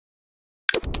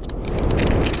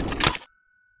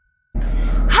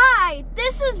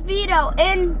this is Vito,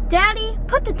 and Daddy,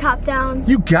 put the top down.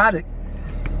 You got it.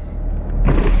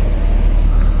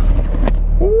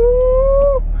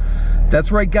 Ooh.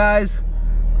 That's right, guys.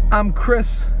 I'm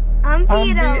Chris. I'm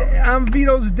Vito. I'm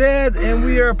Vito's dad, and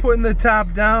we are putting the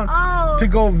top down to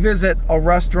go visit a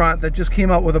restaurant that just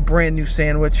came out with a brand new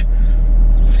sandwich.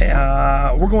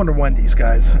 We're going to Wendy's,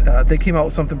 guys. They came out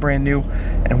with something brand new,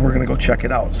 and we're gonna go check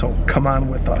it out. So come on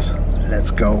with us. Let's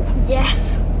go.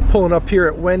 Yes. Pulling up here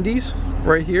at Wendy's,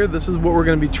 right here. This is what we're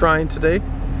gonna be trying today.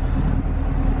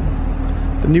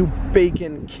 The new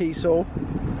Bacon Queso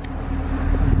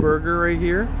Burger right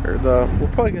here. Or we're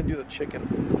probably gonna do the chicken.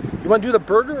 You wanna do the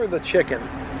burger or the chicken?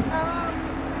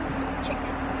 Chicken.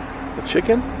 The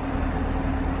chicken?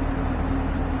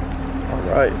 All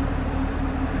right.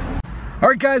 All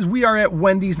right, guys, we are at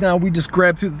Wendy's now. We just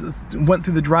went through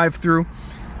the drive-thru.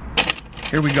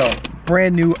 Here we go.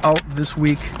 Brand new out this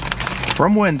week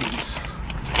from Wendy's.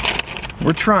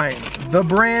 We're trying the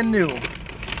brand new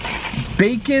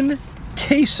Bacon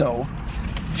Queso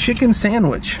Chicken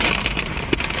Sandwich.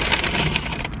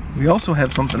 We also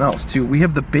have something else too. We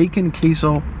have the Bacon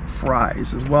Queso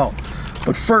Fries as well.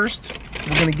 But first,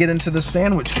 we're gonna get into the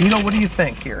sandwich. Vito, what do you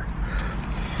think here?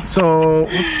 So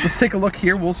let's take a look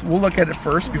here. We'll look at it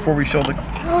first before we show the.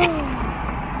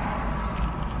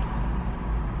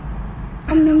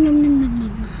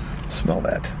 Smell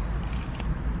that.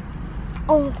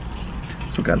 Oh.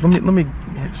 So guys, let me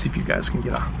see if you guys can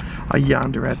get a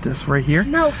yonder at this right here.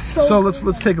 Smells so. So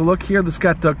let's take a look here. This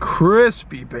got the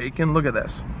crispy bacon. Look at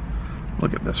this.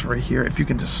 Look at this right here. If you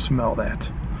can just smell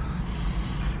that.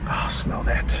 Oh, smell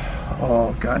that.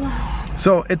 Oh God.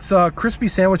 So it's a crispy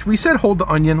sandwich. We said hold the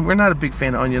onion. We're not a big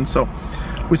fan of onions, so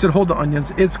we said hold the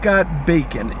onions. It's got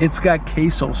bacon. It's got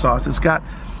queso sauce. It's got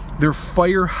their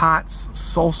fire hot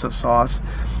salsa sauce.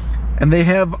 And they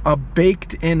have a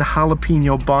baked in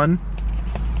jalapeno bun.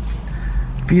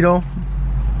 Vito,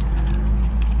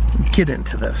 get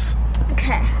into this.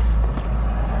 Okay.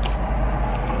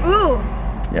 Ooh.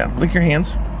 Yeah, lick your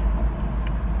hands.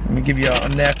 Let me give you a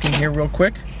napkin here real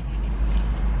quick.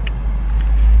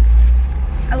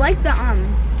 I like the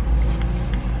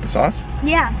sauce?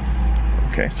 Yeah.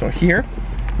 Okay, so here,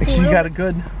 make sure you got a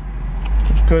good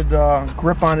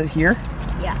grip on it here.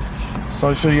 Yeah.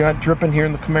 So you're not dripping here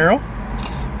in the Camaro.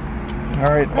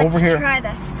 All right, over here. Let's try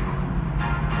this.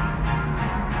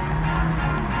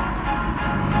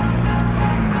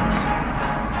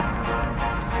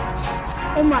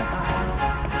 Oh my God.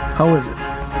 How is it?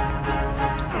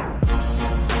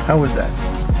 How is that?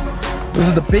 This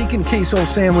is the Bacon Queso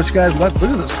sandwich, guys. Look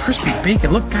at this crispy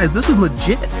bacon. Look, guys, this is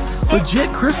legit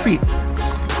crispy.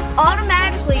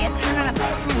 Automatically, it turned out a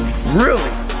 10. Really?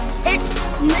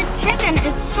 The chicken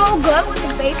is so good with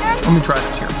the bacon. Let me try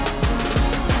this here.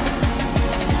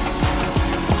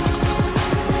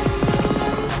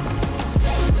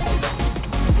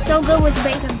 So good with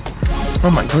bacon.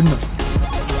 Oh my goodness.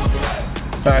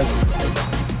 Guys.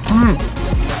 I'm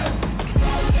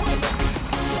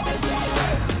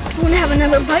gonna have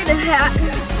another bite of that.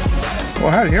 Well,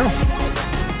 I had it here.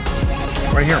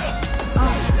 Right here.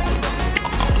 Oh.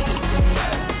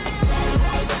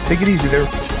 Take it easy there.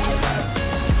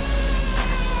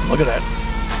 Look at that.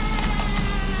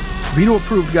 Vito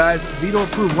approved, guys. Vito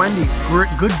approved. Wendy's.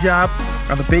 Good job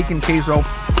on the Bacon Queso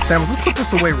sandwich. Let's put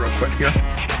this away real quick here.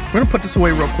 We're gonna put this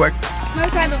away real quick. I'm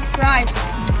gonna try the fries.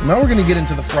 Now we're gonna get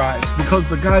into the fries because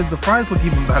the fries look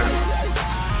even better.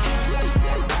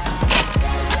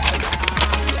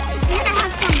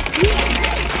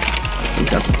 We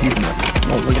got some heat in it.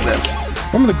 Oh, look at this.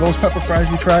 Remember the ghost pepper fries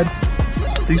we tried?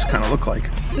 These kind of look like.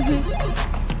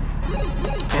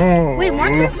 Oh. Wait,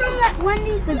 weren't they from that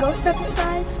Wendy's, the ghost pepper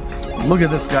fries? Look at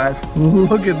this, guys.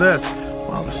 Look at this.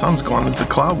 Wow, the sun's going into the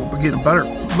cloud. We're getting better.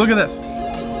 Look at this.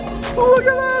 Look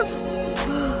at this.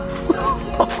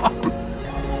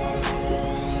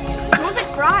 Those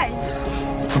are fries.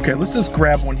 Okay, let's just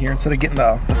grab one here instead of getting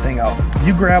the thing out.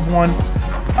 You grab one.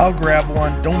 I'll grab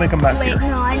one. Don't make a mess here. Wait,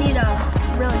 no, I need a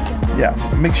really good one. Yeah,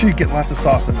 make sure you get lots of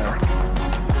sauce in there.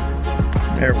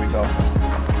 There we go.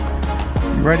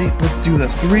 You ready? Let's do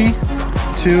this. 3,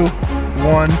 2,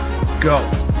 1, go.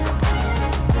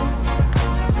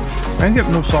 I ain't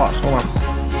getting no sauce. Hold on.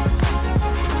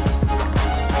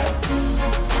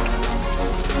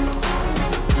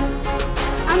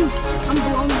 I'm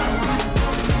blown by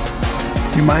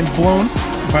mine. Your mind's blown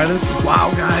by this?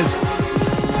 Wow, guys.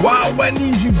 Wow,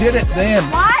 Wendy's, you did it, damn.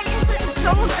 Why is it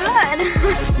so good?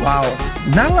 Wow.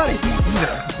 Not a lot of heat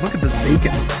either. Look at this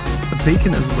bacon. The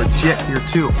bacon is legit here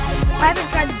too. I haven't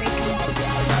tried the bacon.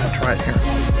 I'll try it here.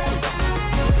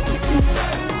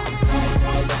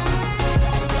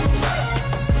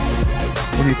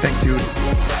 What do you think, dude?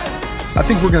 I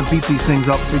think we're gonna beat these things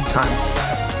up big time.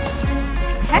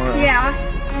 Heck yeah.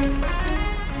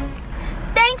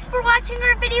 Thanks for watching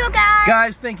our video, guys.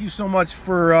 Guys, thank you so much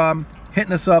for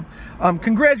hitting us up.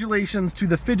 Congratulations to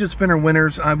the fidget spinner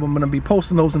winners. I'm gonna be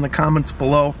posting those in the comments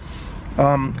below.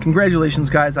 Congratulations,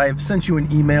 guys. I have sent you an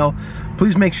email.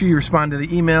 Please make sure you respond to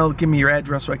the email. Give me your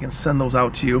address so I can send those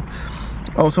out to you.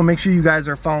 Also, make sure you guys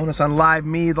are following us on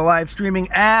LiveMe, the live streaming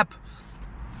app.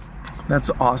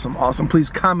 That's awesome, awesome. Please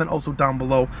comment also down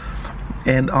below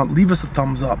and leave us a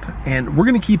thumbs up. And we're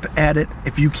gonna keep at it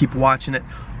if you keep watching it.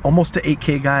 Almost to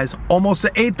 8K, guys. Almost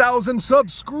to 8,000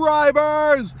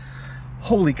 subscribers.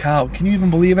 Holy cow, can you even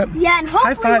believe it? Yeah, and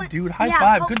hopefully... High five, dude, high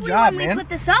five. Good job, man. When we put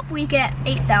this up, we get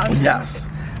 8,000. Yes.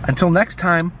 Until next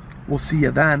time, we'll see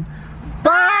you then.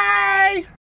 Bye!